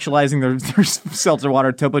 LaCroix sexualizing their seltzer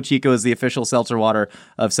water. Topo Chico is the official seltzer water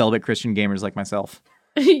of celibate Christian gamers like myself.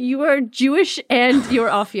 You are Jewish and you're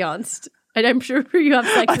affianced. And I'm sure you have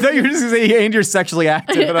sex. I thought you were just going to say, and you're sexually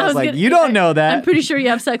active. And I was like, you don't know that. I'm pretty sure you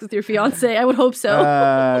have sex with your fiance. I would hope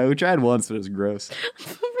so. We tried once, but it was gross.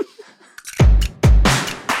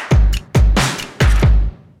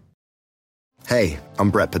 Hey,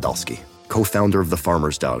 I'm Brett Podolsky, co-founder of The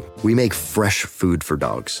Farmer's Dog. We make fresh food for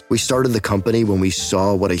dogs. We started the company when we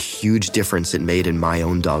saw what a huge difference it made in my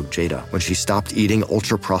own dog, Jada, when she stopped eating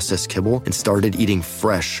ultra-processed kibble and started eating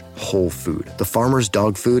fresh, whole food. The Farmer's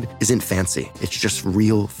Dog food isn't fancy. It's just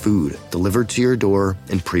real food delivered to your door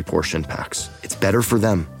in pre-portioned packs. It's better for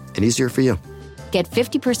them and easier for you. Get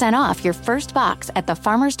 50% off your first box at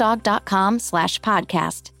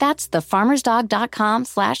thefarmersdog.com/podcast. That's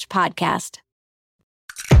thefarmersdog.com/podcast.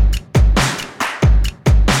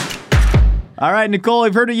 All right, Nicole,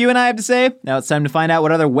 we've heard what you and I have to say. Now it's time to find out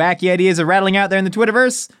what other wacky ideas are rattling out there in the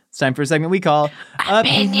Twitterverse. It's time for a segment we call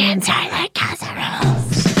Opinions Are Like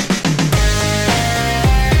Casseroles.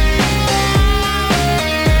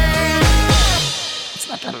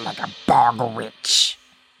 It's like a bog witch.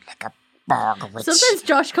 Like a bog witch. Sometimes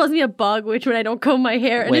Josh calls me a bog witch when I don't comb my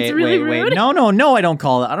hair, and it's really rude. No, I don't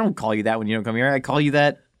call you that when you don't come here. I call you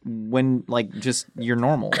that when, like, just you're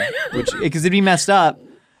normal. Because it'd be messed up.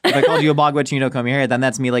 If I called you a bog witch and you don't come here, then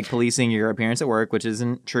that's me like policing your appearance at work, which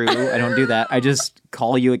isn't true. I don't do that. I just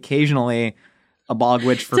call you occasionally a bog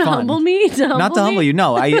witch for to fun. Humble me? Not to humble you.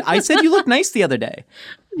 No, I said you looked nice the other day.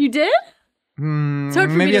 You did? It's hard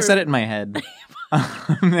for Maybe me I said it in my head.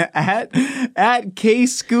 At K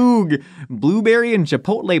Skoog, blueberry and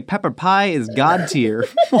chipotle pepper pie is god tier.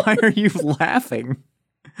 Why are you laughing?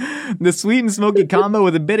 The sweet and smoky combo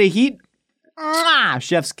with a bit of heat. Mwah!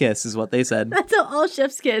 Chef's kiss is what they said. That's how all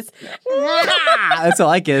chefs kiss. That's how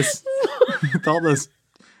I kiss. With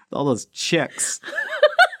all those chicks.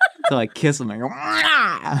 So I kiss them. I go,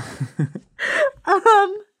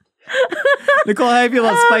 Nicole, how do you feel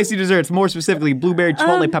about spicy desserts? More specifically, blueberry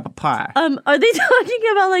chipotle pepper pie. Are they talking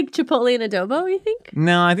about like chipotle and adobo, you think?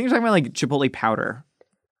 No, I think you're talking about like chipotle powder.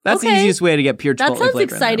 That's the Okay. easiest way to get pure chipotle That sounds flavor in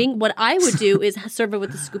there. exciting. What I would do is serve it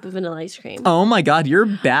with a scoop of vanilla ice cream. Oh my God, you're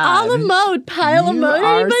bad. A la mode, pile of You mode,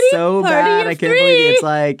 are anybody? so Party bad. of I can't three. believe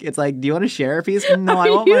it. It's like, do you want to share a piece? No, I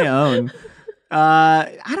want my own.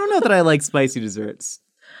 I don't know that I like spicy desserts.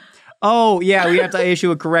 Oh, yeah, we have to issue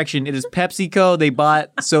a correction. It is PepsiCo. They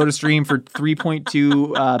bought SodaStream for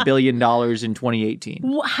 $3.2 billion in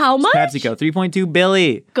 2018. How much? PepsiCo, $3.2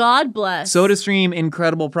 billion. God bless. SodaStream,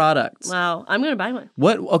 incredible products. Wow, I'm going to buy one.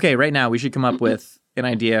 Okay, right now we should come up with an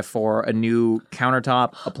idea for a new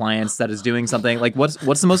countertop appliance that is doing something. Like, what's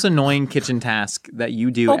the most annoying kitchen task that you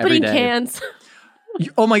do every Opening day? cans.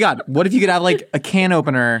 Oh my God, what if you could have like a can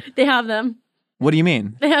opener? They have them. What do you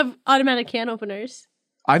mean? They have automatic can openers.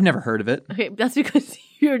 I've never heard of it. Okay, that's because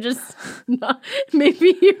you're just not,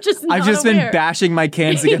 maybe you're just not I've just aware. been bashing my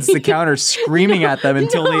cans against the counter, screaming at them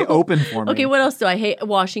until they open for me. Okay, what else do I hate?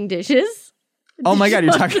 Washing dishes. Oh my God,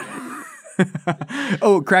 you're talking.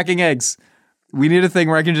 Oh, cracking eggs. We need a thing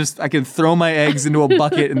where I can throw my eggs into a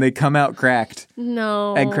bucket and they come out cracked.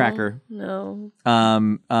 No. Egg cracker. No.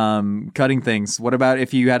 Cutting things. What about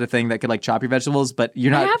if you had a thing that could like chop your vegetables, but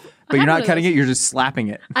you're not have you're one not of cutting those. it, you're just slapping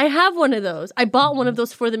it. I have one of those. I bought one of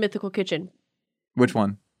those for the Mythical Kitchen. Which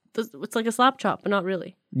one? It's like a slap chop, but not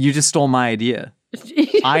really. You just stole my idea.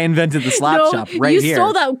 I invented the slap chop right you here.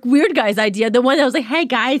 stole that weird guy's idea. The one that was like, "Hey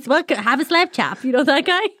guys, have a slap chop." You know that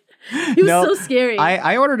guy? He was so scary.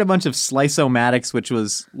 I ordered a bunch of Slice-O-Matics, which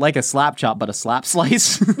was like a slap chop, but a slap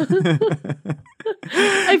slice. I feel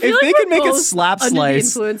if like they we're could make a both slap under the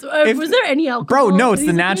slice. influence. Was there any alcohol? Bro, no, it's in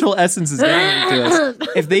the these natural essence is getting into us.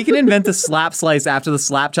 If they can invent the slap slice after the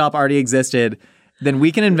slap chop already existed, then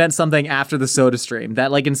we can invent something after the soda stream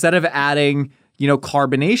that like instead of adding,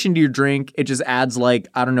 carbonation to your drink, it just adds like,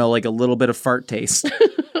 I don't know, like a little bit of fart taste.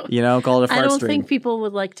 Call it a fart I don't stream. think people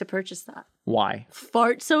would like to purchase that. Why?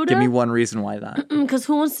 Fart soda? Give me one reason why that. Because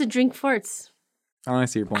who wants to drink farts? Oh, I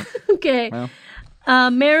see your point. Okay. Well.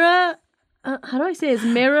 Mara, how do I say it?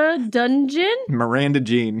 Mara Dungeon? Miranda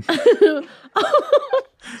Jean.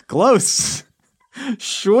 Close.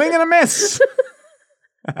 Swing and a miss.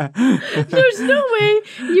 There's no way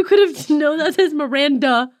you could have known that says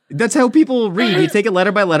Miranda. That's how people read. You take it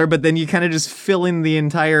letter by letter, but then you kind of just fill in the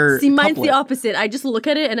entire See, mine's couplet. the opposite. I just look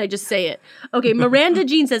at it and I just say it. Okay, Miranda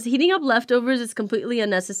Jean says, heating up leftovers is completely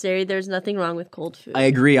unnecessary. There's nothing wrong with cold food. I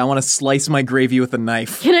agree. I want to slice my gravy with a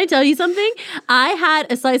knife. Can I tell you something? I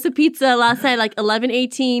had a slice of pizza last night, like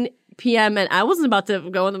 11:18 p.m. and I wasn't about to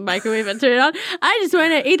go in the microwave and turn it on. I just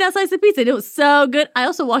went and ate that slice of pizza and it was so good. I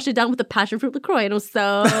also washed it down with the passion fruit LaCroix and it was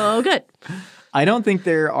so good. I don't think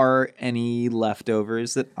there are any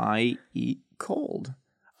leftovers that I eat cold.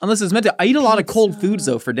 Unless it's meant to. I eat a lot of cold foods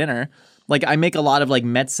though for dinner. Like I make a lot of like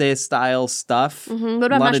mezze style stuff. Mm-hmm. What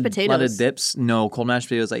about mashed potatoes? A lot of dips. No, cold mashed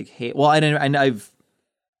potatoes I hate. Well, I don't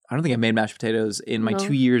think I've made mashed potatoes in my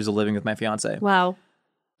 2 years of living with my fiance. Wow.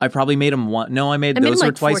 I probably made them one. No, I made them those were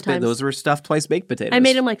like 4 twice. times. Those were stuffed twice baked potatoes. I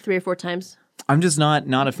made them like 3 or 4 times. I'm just not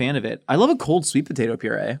a fan of it. I love a cold sweet potato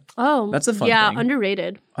puree. Oh, That's a fun yeah, thing.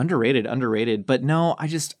 underrated. Underrated. But no, I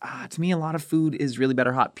just to me a lot of food is really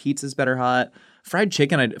better hot. Pizza's better hot. Fried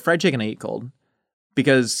chicken I eat cold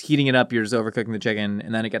because heating it up you're just overcooking the chicken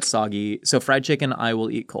and then it gets soggy. So fried chicken I will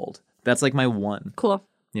eat cold. That's like my one. Cool.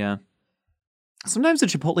 Yeah. Sometimes a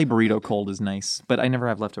Chipotle burrito cold is nice, but I never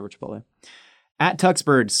have leftover Chipotle. At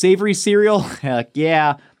Tuxbird, savory cereal? Heck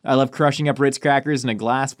yeah. I love crushing up Ritz crackers in a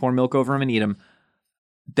glass, pour milk over them, and eat them.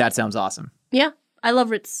 That sounds awesome. Yeah, I love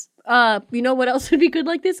Ritz. You know what else would be good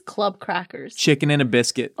like this? Club crackers. Chicken and a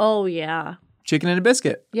biscuit. Oh, yeah. Chicken and a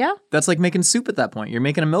biscuit. Yeah. That's like making soup at that point. You're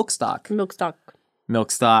making a milk stock. Milk stock. Milk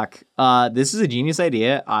stock. This is a genius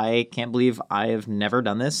idea. I can't believe I have never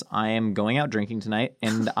done this. I am going out drinking tonight,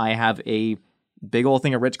 and I have a big old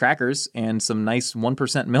thing of Ritz crackers and some nice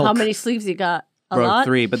 1% milk. How many sleeves you got? A Bro, lot?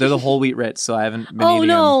 3, but they're the whole wheat Ritz, so I haven't been Oh, eating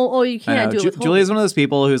no. them. Oh, you can't do it with whole Julia's one of those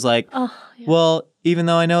people who's like, yeah. well, even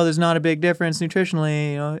though I know there's not a big difference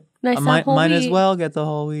nutritionally, Nice I to might have whole as wheat. well get the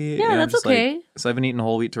whole wheat. Yeah, I'm that's just like- okay. so I've been eating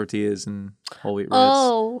whole wheat tortillas and whole wheat Ritz.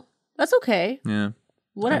 Oh, that's okay. Yeah.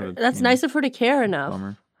 Whatever. Kind of, That's nice of her to care enough.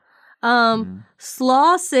 Bummer.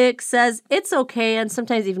 Slaw6 says it's okay and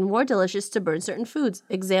sometimes even more delicious to burn certain foods.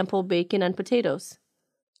 Example, bacon and potatoes.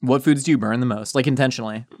 What foods do you burn the most? Like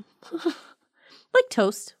intentionally? Like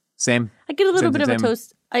toast. Same. I get a little Same, bit same, of a same.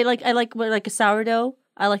 toast I like a sourdough.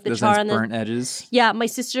 I like the Those char nice on the burnt edges. Yeah, my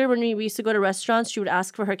sister, when we used to go to restaurants, she would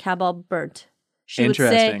ask for her kebab burnt.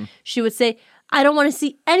 Interesting. She would say, I don't want to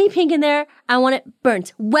see any pink in there. I want it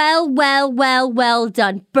burnt. Well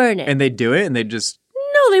done. Burn it. And they do it, and they just.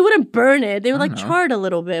 No, they wouldn't burn it. They would like char it a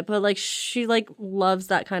little bit, but like she like loves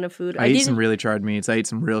that kind of food. I eat some really charred meats. I eat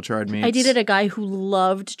some real charred meats. I dated a guy who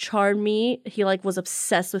loved charred meat. He like was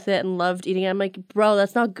obsessed with it and loved eating it. I'm like, bro,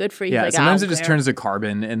 that's not good for you. Yeah, like, sometimes it just turns to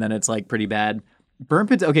carbon, and then it's like pretty bad. Burnt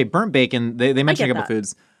bacon. They mention a couple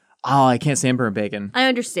foods. Oh, I can't stand burnt bacon. I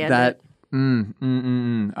understand that. it. I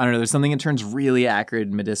don't know. There's something that turns really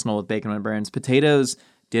acrid, medicinal with bacon when it burns. Potatoes,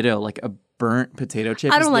 ditto. Like a burnt potato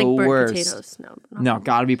chip. I don't like burnt worst. potatoes. No,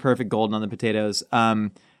 gotta be perfect golden on the potatoes.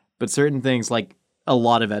 But certain things like a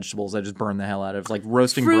lot of vegetables, I just burn the hell out of. Like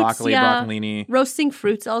roasting broccoli, broccolini. Roasting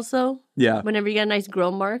fruits also. Yeah. Whenever you get a nice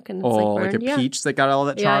grill mark and it's like burned. a peach that got all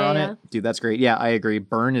that char on it. Dude, that's great. Yeah, I agree.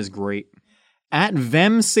 Burn is great. At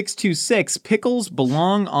Vem626, pickles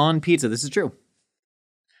belong on pizza. This is true.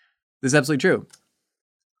 This is absolutely true.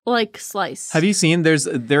 Like slice. Have you seen?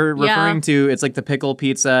 They're referring to, it's like the pickle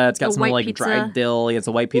pizza. It's got some like pizza. dried dill. It's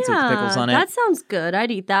a white pizza with pickles on it. That sounds good. I'd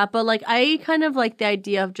eat that. But like I kind of like the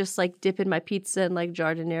idea of just like dipping my pizza in like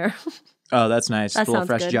jardiniere. Oh, that's nice. That a little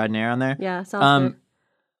fresh good. jardiniere on there. Yeah, sounds good.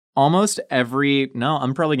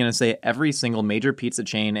 I'm probably going to say every single major pizza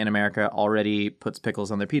chain in America already puts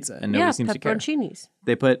pickles on their pizza, and nobody seems to care. Pepperoncinis.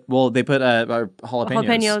 They put jalapenos.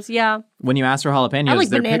 Jalapenos, yeah. When you ask for jalapenos, I like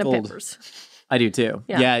they're banana pickled. peppers. I do too.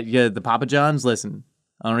 Yeah. The Papa John's. Listen,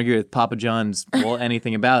 I don't agree with Papa John's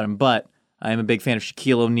anything about him, but I am a big fan of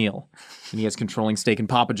Shaquille O'Neal, and he has controlling stake in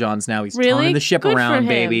Papa John's now. He's turning the ship Good for around, him.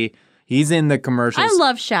 baby. He's in the commercials. I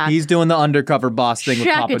love Shaq. He's doing the undercover boss thing with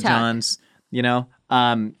Shaq Papa attack. John's. You know,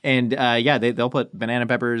 they'll put banana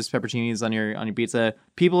peppers, pepperoncinis on your pizza.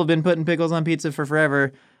 People have been putting pickles on pizza for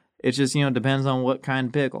forever. It just depends on what kind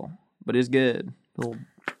of pickle, but it's good. A little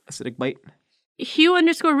acidic bite.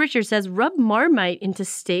 Hugh_Richard says, rub Marmite into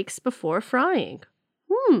steaks before frying.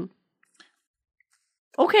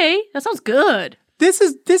 Okay, that sounds good. This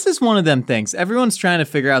is one of them things. Everyone's trying to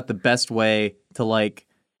figure out the best way to like.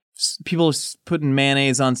 People are putting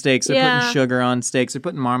mayonnaise on steaks. They're putting sugar on steaks. They're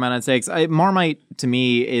putting Marmite on steaks. Marmite to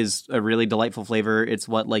me is a really delightful flavor. It's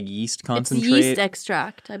what like yeast concentrate. It's yeast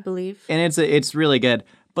extract, I believe. And it's really good.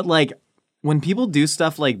 But like when people do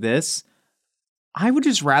stuff like this, I would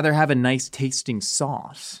just rather have a nice tasting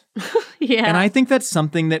sauce. Yeah. And I think that's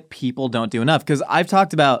something that people don't do enough because I've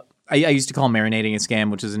talked about. I used to call marinating a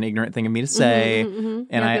scam, which is an ignorant thing of me to say,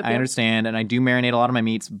 and I understand, and I do marinate a lot of my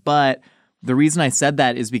meats, but. The reason I said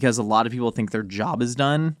that is because a lot of people think their job is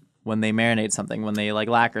done when they marinate something, when they like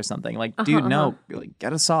lacquer something. Like, dude, no, like,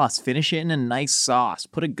 get a sauce, finish it in a nice sauce,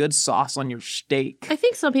 put a good sauce on your steak. I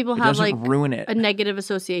think some people have like ruin it. a negative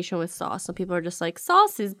association with sauce. Some people are just like,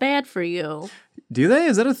 sauce is bad for you. Do they?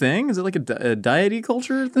 Is that a thing? Is it like a diety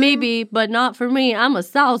culture thing? Maybe, but not for me. I'm a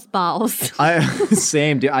sauce boss.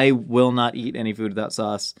 Same, dude. I will not eat any food without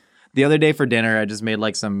sauce. The other day for dinner, I just made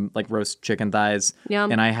like some like roast chicken thighs. Yum.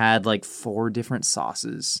 And I had like 4 different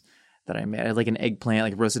sauces that I made. I had like an eggplant,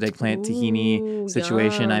 like a roasted eggplant tahini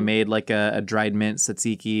situation. Yum. I made like a dried mint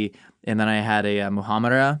tzatziki. And then I had a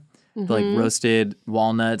muhammara, like roasted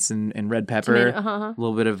walnuts and red pepper. A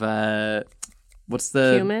little bit of, what's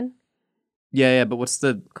the... Cumin? Yeah, but what's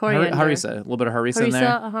the... Coriander. Harissa. A little bit of harissa in there.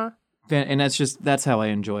 Harissa, And that's how I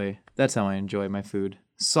enjoy my food.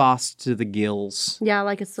 Sauce to the gills. Yeah, I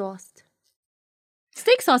like it sauced.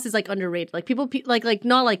 Steak sauce is like underrated. Like people like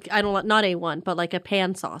not like not A1, but like a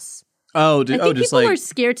pan sauce. Oh, I think just people like are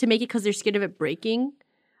scared to make it because they're scared of it breaking.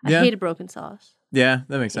 I Yeah. hate a broken sauce. yeah,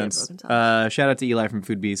 that makes sense. broken sauce. Shout out to Eli from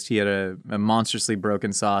Food Beast. He had a monstrously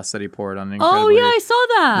broken sauce that he poured on. Oh yeah, I saw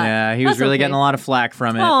that. Yeah, he was That's really okay. getting a lot of flack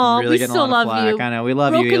from it. Aw, really we getting still a lot of love flack. you. I know we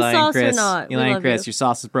love Broken you, Eli and sauce or Chris. not, we Eli and love Chris, you. your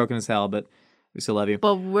sauce is broken as hell, but we still love you.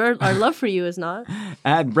 But our love for you is not.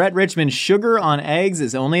 At Brett Richmond, sugar on eggs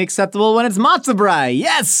is only acceptable when it's matzo brie.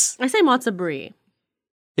 Yes, I say matzo brie.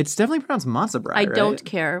 it's definitely pronounced matzo brie. I right? don't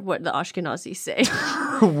care what the Ashkenazis say.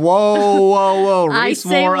 Whoa! I Race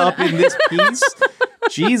say war what up in this piece.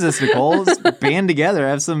 Jesus, Nicole, let's band together.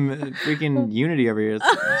 Have some freaking unity over here.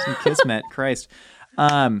 Some kismet, Christ.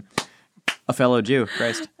 A fellow Jew,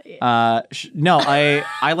 Christ. No,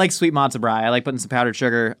 I like sweet matzo brie. I like putting some powdered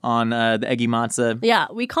sugar on the eggy matzo. Yeah,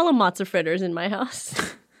 we call them matzo fritters in my house.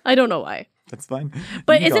 I don't know why. That's fine.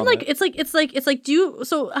 But You can isn't call like it. it's like do you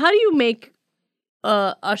so how do you make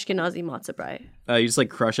Ashkenazi matzo brie? You just like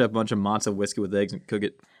crush up a bunch of matzo, whisk it with eggs, and cook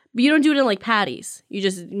it. But you don't do it in like patties. You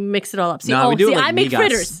just mix it all up. See, No, we do it see, like I make migas.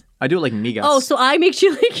 fritters. I do it like migas. Oh, so I make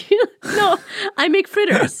you like No, I make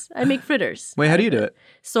fritters. Wait, how do you do it?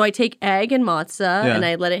 So I take egg and matzah and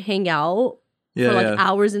I let it hang out for like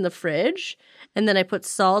hours in the fridge. And then I put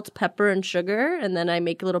salt, pepper, and sugar. And then I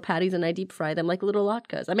make little patties and I deep fry them like little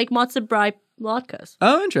latkes. I make matzo brie latkes.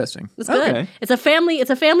 Oh, interesting. It's good. Okay. It's a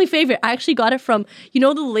family favorite. I actually got it from,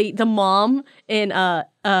 the mom in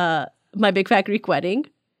My Big Fat Greek Wedding.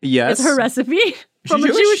 Yes. It's her recipe from a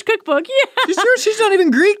Jewish? Jewish cookbook. Yeah. She's Jewish? She's not even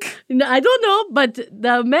Greek? No, I don't know, but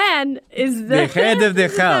the man is The head of the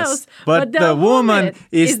house. But the woman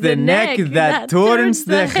is the neck that turns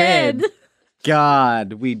the head.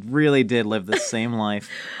 God, we really did live the same life.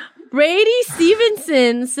 Brady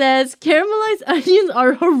Stevenson says caramelized onions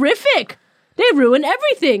are horrific. They ruin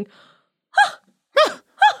everything.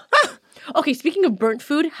 Okay, speaking of burnt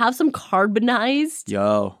food, have some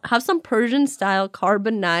have some Persian style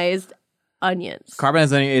carbonized onions.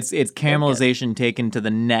 Carbonized onion, it's caramelization taken to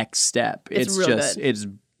the next step. It's real good. It's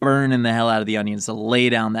burning the hell out of the onions to lay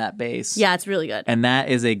down that base. Yeah, it's really good. And that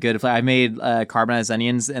is a good flavor. I made carbonized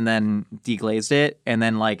onions and then deglazed it and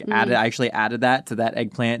then added that to that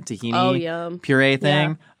eggplant tahini puree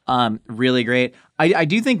thing. Yeah. Really great. I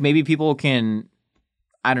do think maybe people can,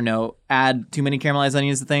 I don't know, add too many caramelized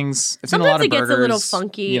onions to things. I've seen a lot of burgers. Sometimes it gets a little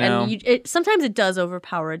funky, and sometimes it does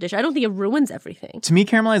overpower a dish. I don't think it ruins everything. To me,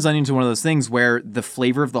 caramelized onions are one of those things where the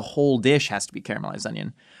flavor of the whole dish has to be caramelized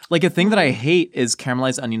onion. Like, a thing that I hate is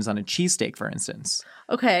caramelized onions on a cheesesteak, for instance.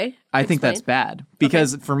 Okay. I think that's bad.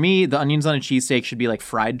 Because for me, the onions on a cheesesteak should be, like,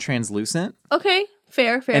 fried translucent. Okay.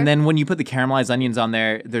 Fair. And then when you put the caramelized onions on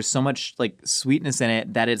there, there's so much, like, sweetness in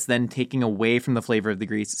it that it's then taking away from the flavor of the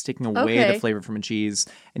grease. It's taking away the flavor from a cheese.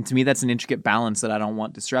 And to me, that's an intricate balance that I don't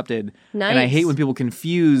want disrupted. Nice. And I hate when people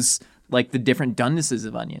confuse, like, the different donenesses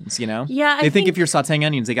of onions, you know? Yeah, They think if you're sauteing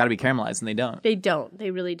onions, they got to be caramelized, and they don't. They don't.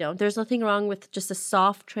 They really don't. There's nothing wrong with just a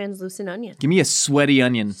soft, translucent onion. Give me a sweaty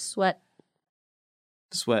onion. Sweat.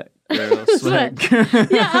 Girl, sweat.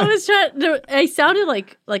 Yeah, I was trying. I sounded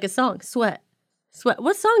like a song. Sweat.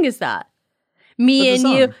 What song is that? Me and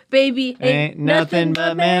you, baby, ain't nothing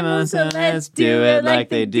but mammals, so let's do it like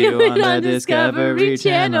they do on the Discovery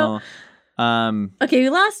Channel. Okay,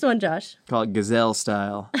 last one, Josh. Call it Gazelle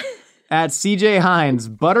Style. At CJ Hines,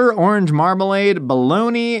 butter, orange marmalade,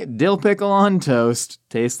 bologna, dill pickle on toast.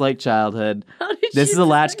 Tastes like childhood. This is a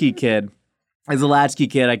latchkey kid. As a latchkey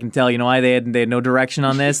kid, I can tell, you know why they had no direction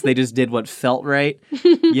on this. They just did what felt right.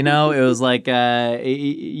 You know, it was like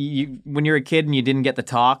when you're a kid and you didn't get the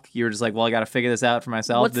talk, you were just like, well, I got to figure this out for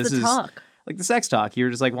myself. What's the talk? Like the sex talk. You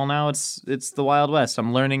were just like, well, now it's the Wild West.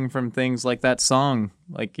 I'm learning from things like that song.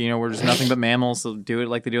 Like, you know, we're just nothing but mammals, so do it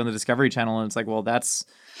like they do on the Discovery Channel. And it's like, well, that's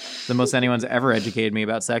the most anyone's ever educated me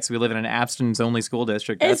about sex. We live in an abstinence-only school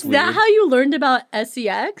district. That's weird. Is that how you learned about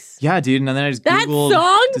sex? Yeah, dude. And then I just Googled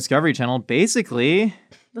song? Discovery Channel. Basically,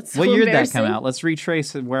 that's so what year did that come out? Let's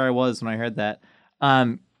retrace where I was when I heard that.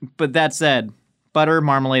 But that said, butter,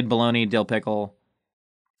 marmalade, bologna, dill pickle.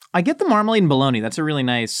 I get the marmalade and bologna. That's a really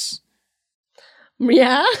nice...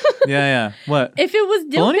 Yeah? Yeah. What? If it was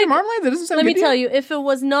dill bologna pickle... and marmalade? That doesn't sound Let good me tell you, if it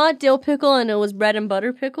was not dill pickle and it was bread and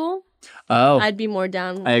butter pickle... Oh. I'd be more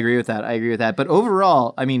down. I agree with that. But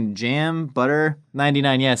overall, I mean, jam, butter,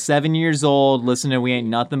 99. Yeah, 7 years old, listening to We Ain't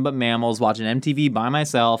Nothing But Mammals, watching MTV by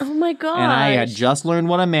myself. Oh my gosh. And I had just learned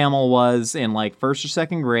what a mammal was in like first or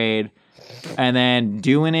second grade. And then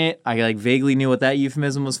doing it, I like vaguely knew what that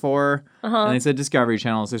euphemism was for. And they said Discovery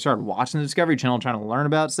Channel. So I started watching the Discovery Channel, trying to learn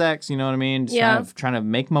about sex, you know what I mean? Just trying to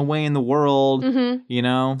make my way in the world, you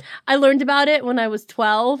know? I learned about it when I was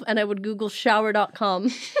 12, and I would Google shower.com.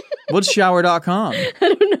 What's shower.com? I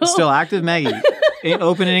don't know. Still active, Maggie.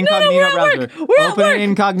 Open an incognito browser. Open an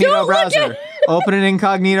incognito browser. Open an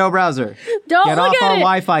incognito browser. Don't get look off at our it.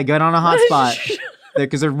 Wi-Fi. Get on a hotspot.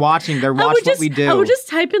 Because they're watching. They're watching what we do. I would just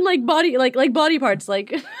type in like body parts,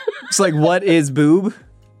 like it's like, what is boob?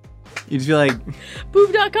 You just feel like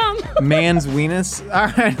boob.com. Man's weenus. All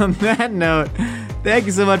right. On that note, thank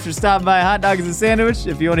you so much for stopping by. Hot Dog is a Sandwich.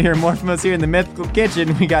 If you want to hear more from us here in the Mythical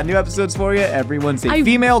Kitchen, we got new episodes for you every Wednesday.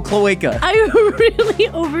 Female cloaca. I really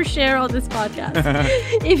overshare on this podcast.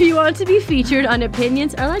 If you want to be featured on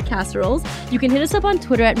Opinions Are Like Casseroles, you can hit us up on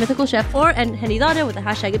Twitter at Mythical Chef or at Henidada with the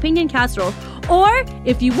hashtag Opinion Casserole. Or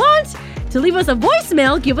if you want to leave us a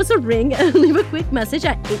voicemail, give us a ring and leave a quick message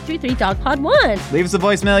at 833-DOGPOD1. Leave us a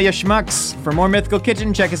voicemail, you schmucks. For more Mythical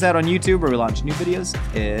Kitchen, check us out on YouTube where we launch new videos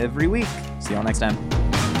every week. See y'all next time.